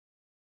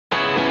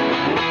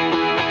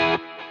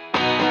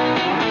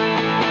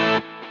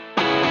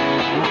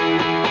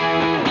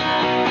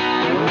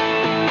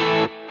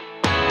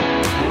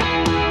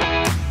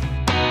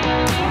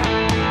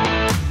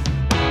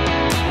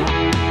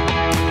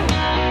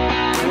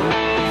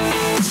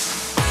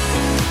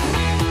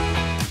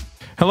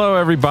Hello,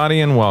 everybody,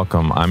 and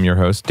welcome. I'm your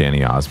host,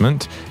 Danny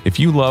Osmond. If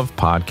you love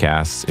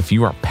podcasts, if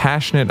you are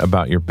passionate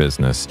about your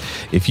business,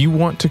 if you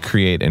want to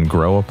create and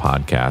grow a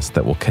podcast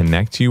that will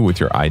connect you with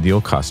your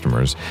ideal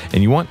customers,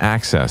 and you want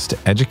access to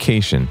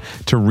education,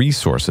 to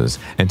resources,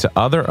 and to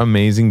other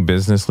amazing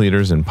business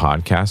leaders and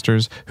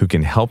podcasters who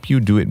can help you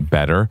do it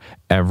better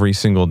every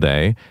single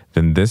day,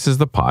 then this is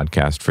the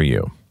podcast for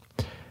you.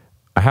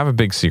 I have a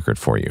big secret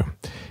for you.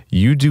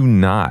 You do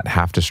not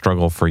have to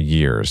struggle for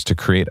years to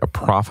create a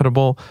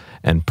profitable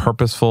and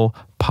purposeful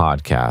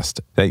podcast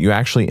that you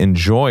actually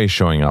enjoy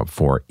showing up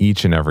for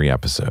each and every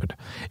episode.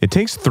 It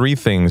takes 3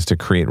 things to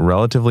create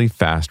relatively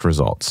fast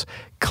results: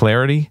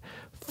 clarity,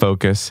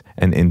 focus,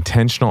 and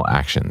intentional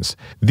actions.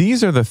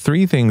 These are the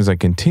 3 things I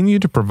continue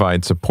to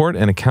provide support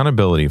and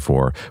accountability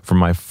for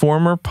my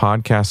former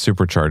Podcast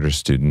Supercharger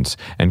students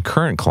and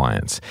current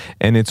clients,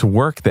 and it's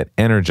work that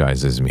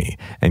energizes me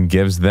and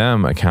gives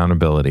them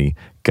accountability,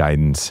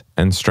 guidance,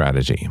 and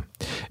strategy.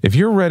 If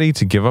you're ready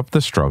to give up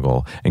the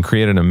struggle and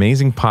create an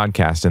amazing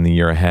podcast in the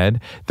year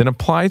ahead, then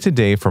apply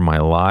today for my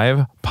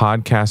live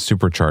Podcast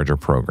Supercharger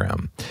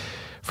program.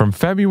 From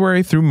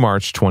February through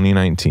March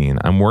 2019,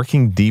 I'm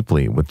working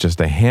deeply with just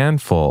a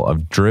handful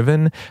of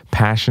driven,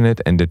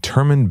 passionate, and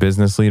determined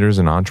business leaders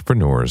and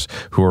entrepreneurs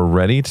who are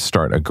ready to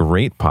start a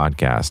great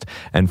podcast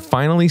and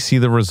finally see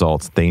the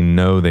results they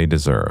know they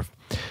deserve.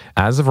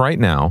 As of right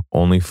now,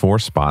 only 4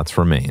 spots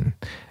remain.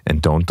 And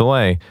don't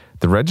delay.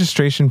 The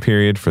registration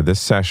period for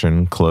this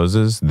session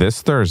closes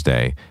this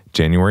Thursday,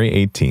 January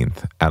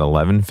 18th at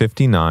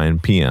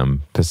 11:59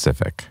 p.m.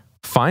 Pacific.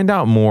 Find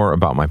out more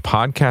about my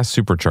Podcast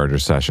Supercharger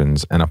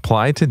sessions and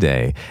apply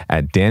today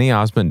at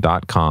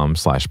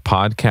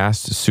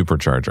dannyosmond.com/podcast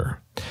supercharger.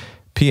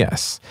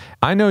 P.S.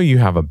 I know you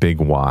have a big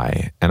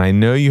why, and I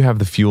know you have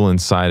the fuel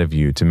inside of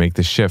you to make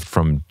the shift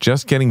from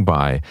just getting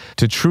by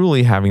to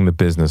truly having the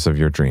business of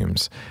your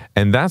dreams.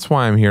 And that's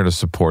why I'm here to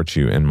support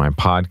you in my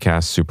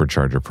Podcast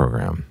Supercharger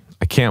program.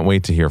 I can't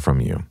wait to hear from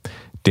you.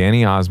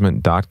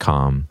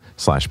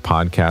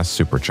 dannyosmond.com/podcast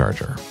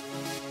supercharger.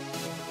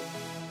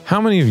 How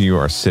many of you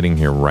are sitting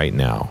here right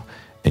now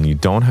and you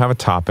don't have a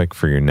topic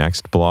for your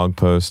next blog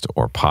post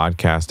or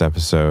podcast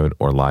episode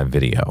or live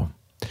video?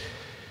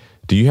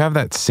 Do you have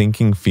that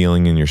sinking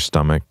feeling in your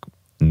stomach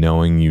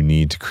knowing you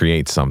need to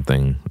create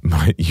something,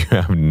 but you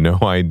have no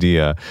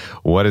idea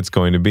what it's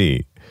going to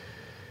be?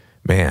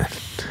 Man,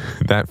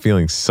 that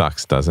feeling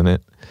sucks, doesn't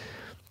it?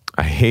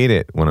 I hate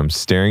it when I'm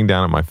staring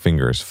down at my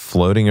fingers,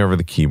 floating over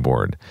the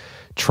keyboard,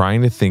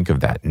 trying to think of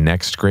that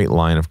next great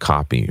line of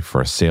copy for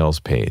a sales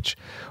page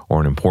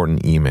or an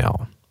important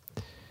email.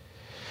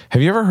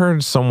 Have you ever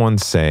heard someone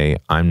say,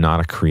 "I'm not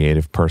a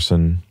creative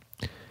person"?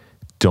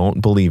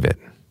 Don't believe it.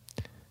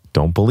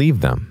 Don't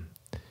believe them.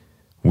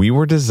 We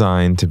were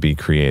designed to be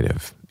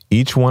creative.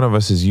 Each one of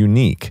us is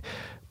unique,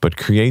 but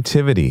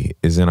creativity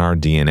is in our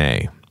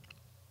DNA.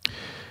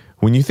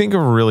 When you think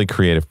of a really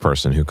creative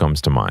person, who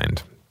comes to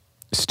mind?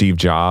 Steve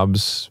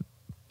Jobs,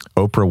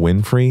 Oprah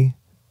Winfrey,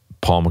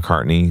 Paul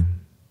McCartney,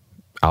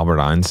 Albert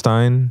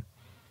Einstein,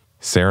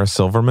 Sarah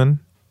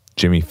Silverman,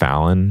 Jimmy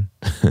Fallon,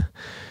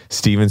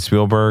 Steven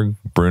Spielberg,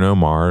 Bruno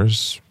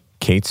Mars,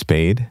 Kate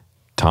Spade,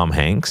 Tom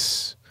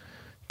Hanks,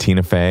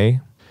 Tina Fey.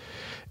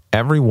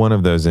 Every one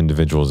of those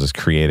individuals is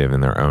creative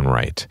in their own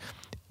right,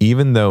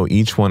 even though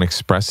each one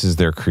expresses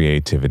their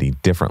creativity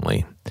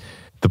differently.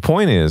 The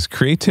point is,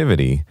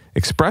 creativity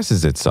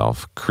expresses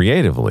itself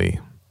creatively,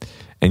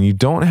 and you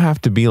don't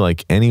have to be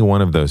like any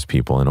one of those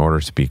people in order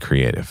to be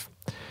creative.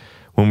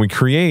 When we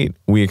create,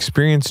 we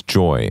experience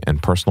joy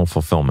and personal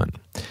fulfillment.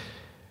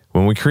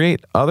 When we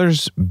create,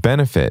 others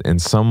benefit in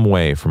some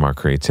way from our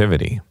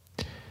creativity.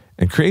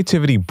 And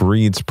creativity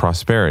breeds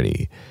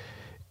prosperity.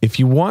 If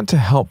you want to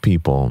help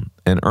people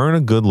and earn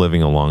a good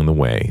living along the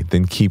way,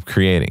 then keep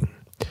creating.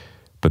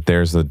 But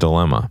there's the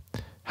dilemma.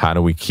 How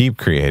do we keep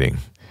creating?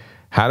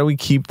 How do we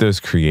keep those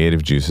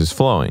creative juices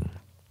flowing?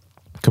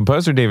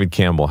 Composer David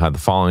Campbell had the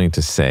following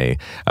to say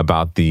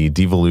about the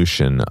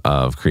devolution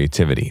of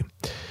creativity.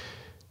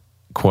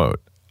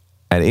 Quote,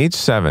 "At age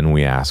 7,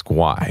 we ask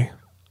why.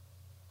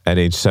 At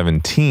age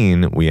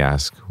 17, we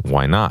ask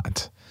why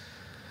not.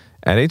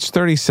 At age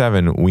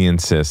 37, we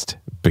insist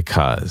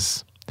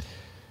because."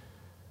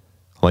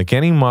 Like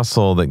any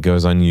muscle that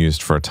goes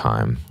unused for a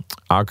time,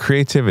 our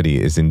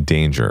creativity is in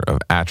danger of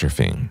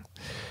atrophying.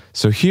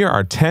 So here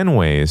are 10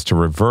 ways to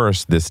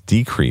reverse this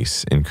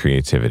decrease in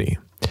creativity.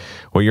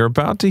 What you're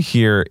about to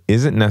hear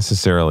isn't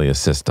necessarily a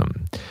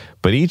system,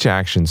 but each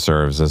action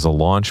serves as a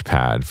launch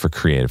pad for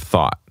creative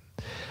thought.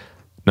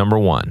 Number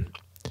 1,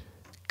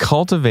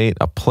 cultivate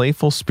a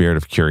playful spirit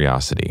of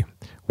curiosity.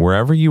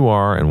 Wherever you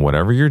are and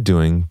whatever you're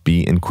doing,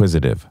 be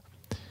inquisitive.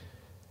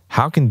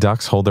 How can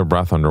ducks hold their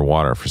breath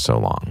underwater for so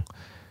long?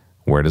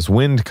 Where does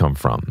wind come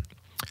from?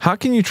 How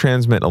can you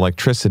transmit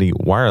electricity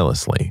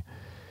wirelessly?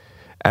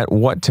 At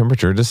what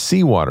temperature does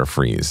seawater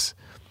freeze?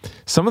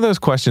 Some of those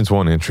questions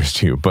won't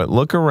interest you, but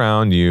look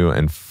around you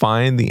and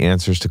find the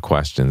answers to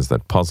questions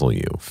that puzzle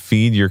you.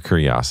 Feed your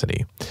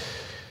curiosity.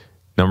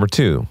 Number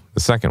 2, the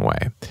second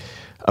way.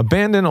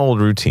 Abandon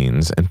old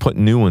routines and put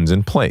new ones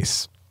in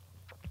place.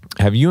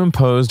 Have you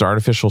imposed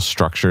artificial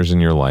structures in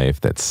your life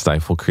that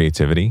stifle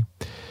creativity?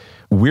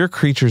 We're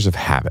creatures of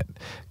habit.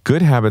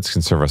 Good habits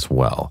can serve us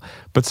well,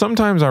 but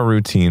sometimes our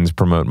routines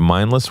promote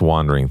mindless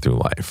wandering through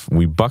life.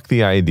 We buck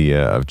the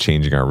idea of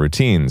changing our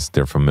routines.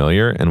 They're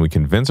familiar, and we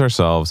convince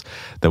ourselves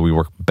that we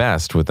work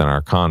best within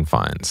our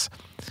confines.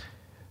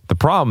 The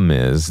problem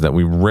is that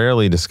we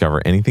rarely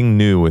discover anything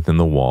new within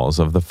the walls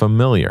of the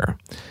familiar.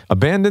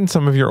 Abandon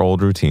some of your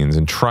old routines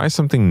and try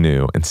something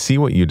new and see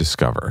what you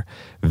discover.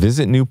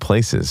 Visit new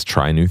places,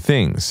 try new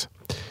things.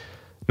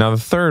 Now, the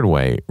third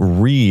way,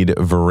 read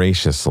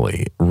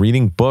voraciously.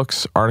 Reading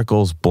books,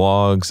 articles,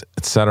 blogs,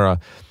 etc.,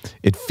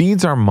 it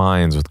feeds our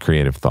minds with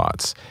creative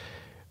thoughts.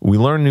 We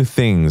learn new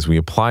things, we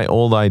apply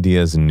old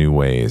ideas in new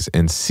ways,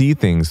 and see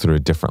things through a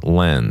different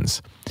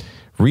lens.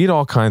 Read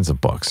all kinds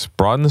of books,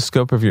 broaden the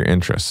scope of your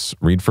interests,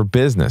 read for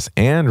business,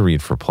 and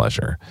read for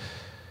pleasure.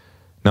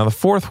 Now, the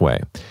fourth way,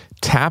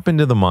 tap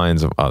into the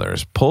minds of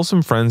others. Pull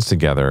some friends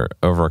together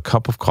over a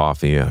cup of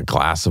coffee, a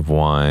glass of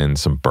wine,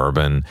 some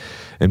bourbon,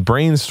 and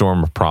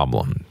brainstorm a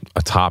problem,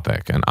 a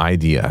topic, an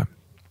idea.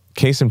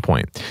 Case in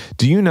point,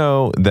 do you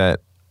know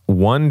that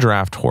one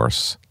draft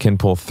horse can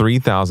pull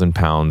 3,000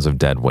 pounds of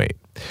dead weight?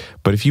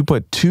 But if you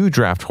put two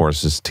draft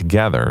horses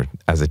together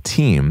as a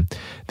team,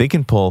 they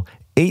can pull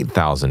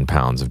 8,000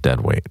 pounds of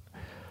dead weight.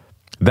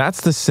 That's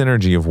the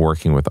synergy of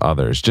working with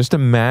others. Just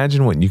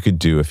imagine what you could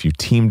do if you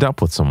teamed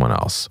up with someone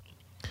else.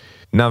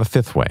 Now, the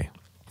fifth way,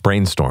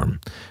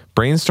 brainstorm.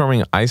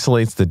 Brainstorming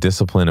isolates the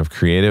discipline of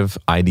creative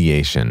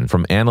ideation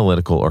from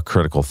analytical or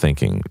critical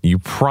thinking. You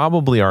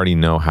probably already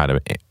know how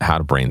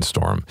to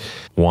brainstorm.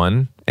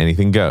 1,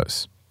 anything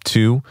goes.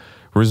 2,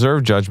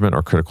 reserve judgment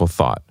or critical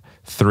thought.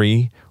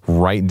 3,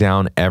 write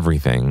down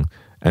everything.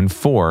 And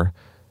 4,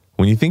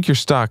 when you think you're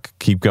stuck,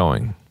 keep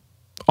going.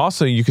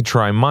 Also, you could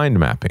try mind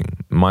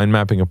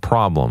mapping a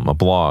problem, a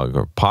blog,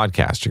 or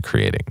podcast you're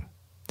creating.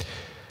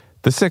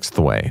 The sixth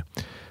way,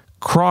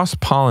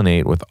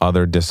 cross-pollinate with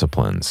other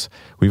disciplines.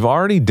 We've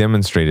already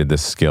demonstrated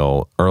this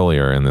skill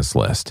earlier in this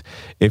list.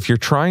 If you're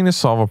trying to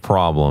solve a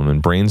problem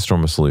and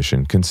brainstorm a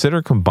solution,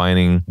 consider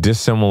combining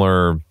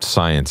dissimilar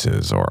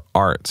sciences or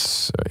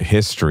arts,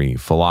 history,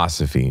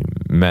 philosophy,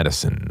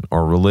 medicine,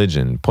 or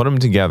religion. Put them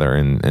together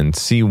and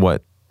see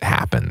what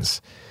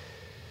happens.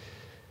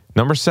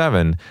 Number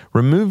 7,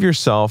 remove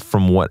yourself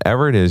from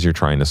whatever it is you're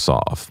trying to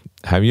solve.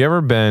 Have you ever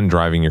been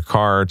driving your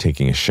car,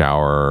 taking a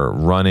shower,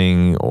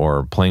 running,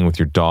 or playing with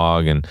your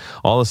dog, and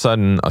all of a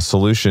sudden a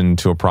solution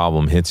to a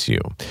problem hits you?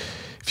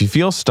 If you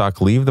feel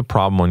stuck, leave the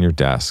problem on your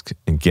desk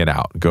and get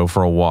out. Go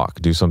for a walk.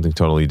 Do something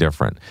totally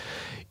different.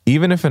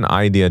 Even if an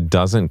idea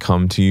doesn't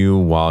come to you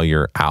while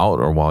you're out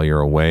or while you're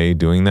away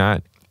doing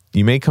that,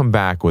 you may come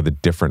back with a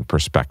different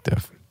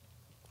perspective.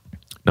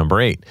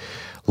 Number 8,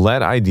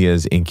 let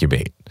ideas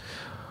incubate.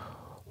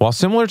 While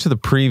similar to the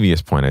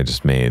previous point I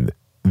just made,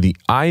 the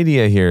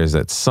idea here is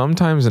that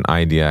sometimes an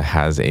idea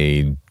has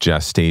a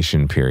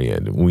gestation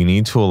period. We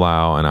need to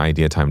allow an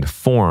idea time to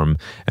form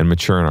and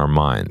mature in our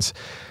minds.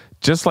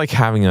 Just like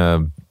having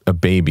a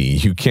baby,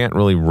 you can't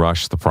really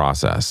rush the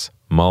process.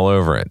 Mull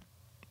over it,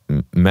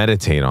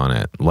 meditate on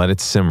it, let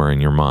it simmer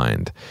in your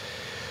mind.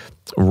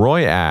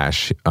 Roy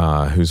Ash,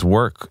 whose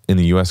work in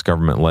the U.S.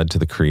 government led to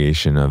the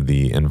creation of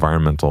the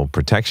Environmental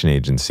Protection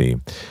Agency,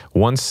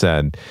 once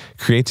said,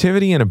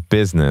 "Creativity in a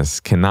business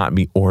cannot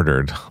be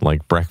ordered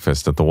like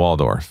breakfast at the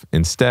Waldorf.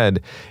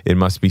 Instead, it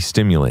must be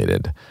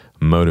stimulated,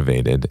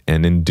 motivated,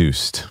 and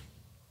induced."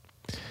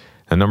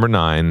 And number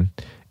 9,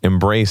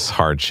 embrace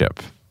hardship.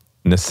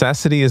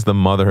 Necessity is the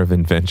mother of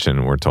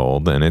invention, we're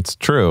told, and it's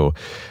true.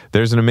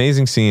 There's an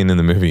amazing scene in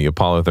the movie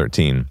Apollo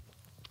 13.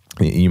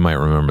 You might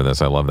remember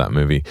this. I love that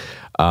movie.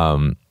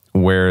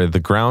 Where the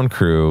ground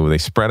crew, they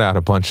spread out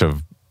a bunch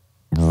of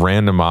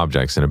random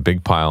objects in a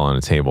big pile on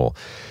a table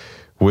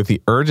with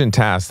the urgent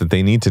task that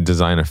they need to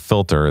design a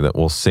filter that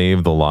will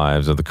save the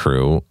lives of the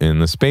crew in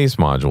the space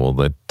module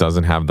that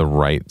doesn't have the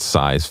right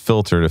size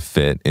filter to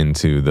fit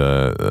into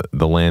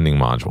the landing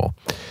module.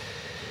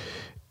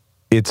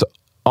 It's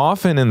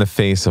often in the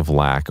face of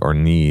lack or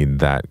need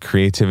that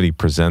creativity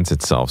presents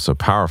itself so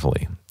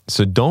powerfully.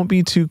 So don't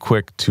be too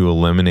quick to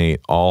eliminate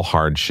all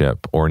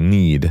hardship or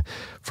need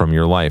from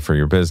your life or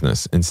your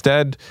business.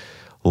 Instead,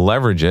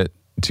 leverage it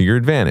to your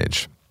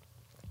advantage.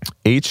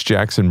 H.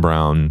 Jackson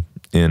Brown,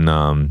 in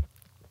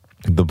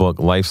the book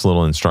Life's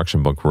Little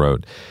Instruction Book,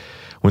 wrote,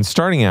 "When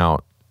starting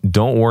out,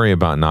 don't worry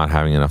about not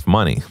having enough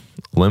money.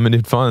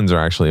 Limited funds are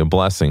actually a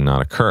blessing,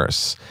 not a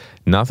curse.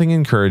 Nothing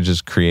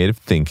encourages creative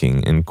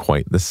thinking in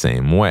quite the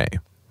same way."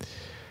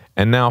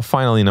 And now,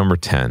 finally, number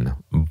 10,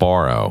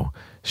 borrow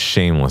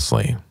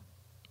shamelessly.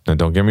 Now,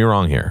 don't get me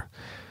wrong here.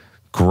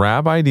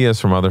 Grab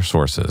ideas from other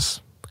sources,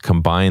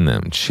 combine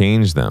them,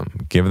 change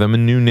them, give them a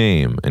new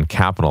name, and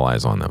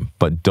capitalize on them.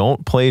 But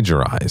don't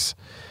plagiarize.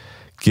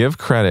 Give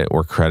credit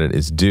where credit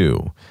is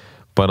due,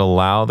 but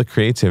allow the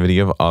creativity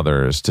of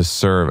others to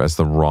serve as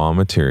the raw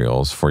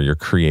materials for your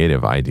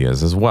creative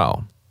ideas as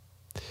well.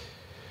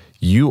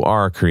 You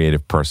are a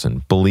creative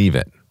person. Believe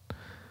it.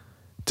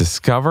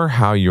 Discover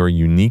how you're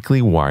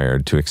uniquely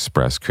wired to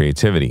express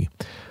creativity.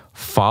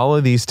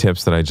 Follow these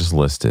tips that I just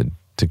listed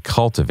to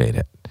cultivate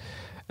it.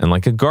 And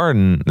like a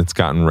garden that's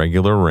gotten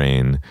regular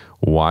rain,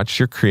 watch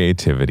your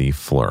creativity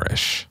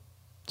flourish.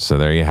 So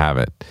there you have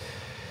it.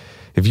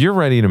 If you're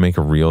ready to make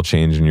a real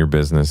change in your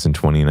business in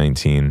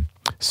 2019,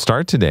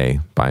 start today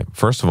by,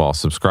 first of all,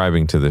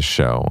 subscribing to this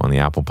show on the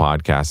Apple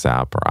Podcasts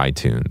app or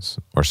iTunes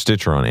or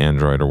Stitcher on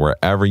Android or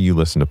wherever you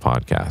listen to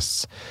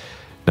podcasts.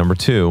 Number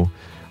 2,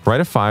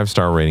 write a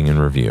 5-star rating and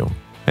review.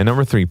 And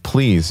number 3,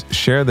 please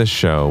share this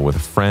show with a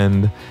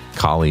friend,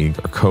 colleague,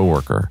 or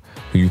coworker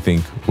who you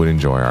think would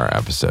enjoy our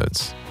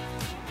episodes.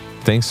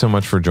 Thanks so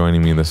much for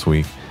joining me this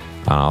week,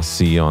 and I'll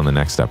see you on the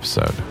next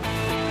episode.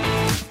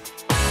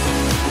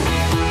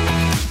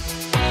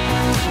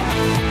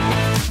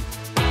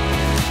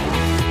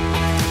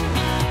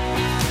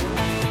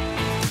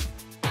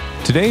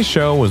 Today's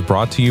show was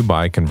brought to you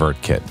by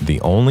ConvertKit,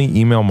 the only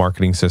email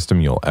marketing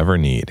system you'll ever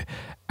need.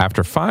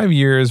 After 5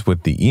 years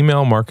with the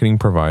email marketing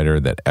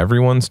provider that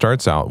everyone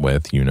starts out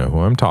with, you know who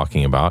I'm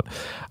talking about,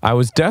 I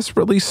was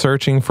desperately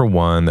searching for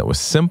one that was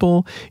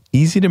simple,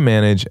 easy to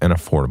manage, and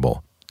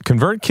affordable.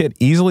 ConvertKit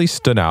easily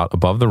stood out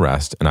above the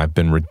rest, and I've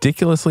been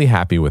ridiculously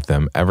happy with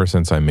them ever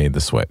since I made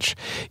the switch.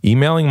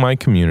 Emailing my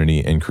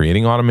community and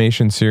creating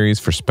automation series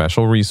for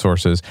special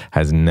resources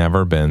has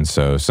never been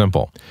so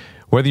simple.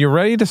 Whether you're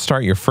ready to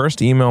start your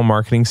first email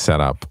marketing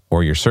setup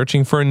or you're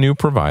searching for a new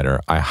provider,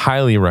 I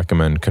highly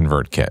recommend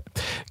ConvertKit.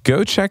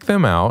 Go check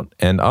them out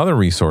and other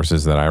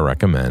resources that I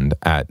recommend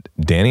at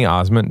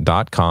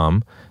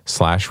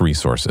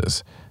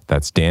DannyOsmond.com/resources.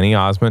 That's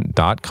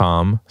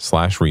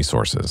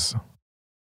DannyOsmond.com/resources.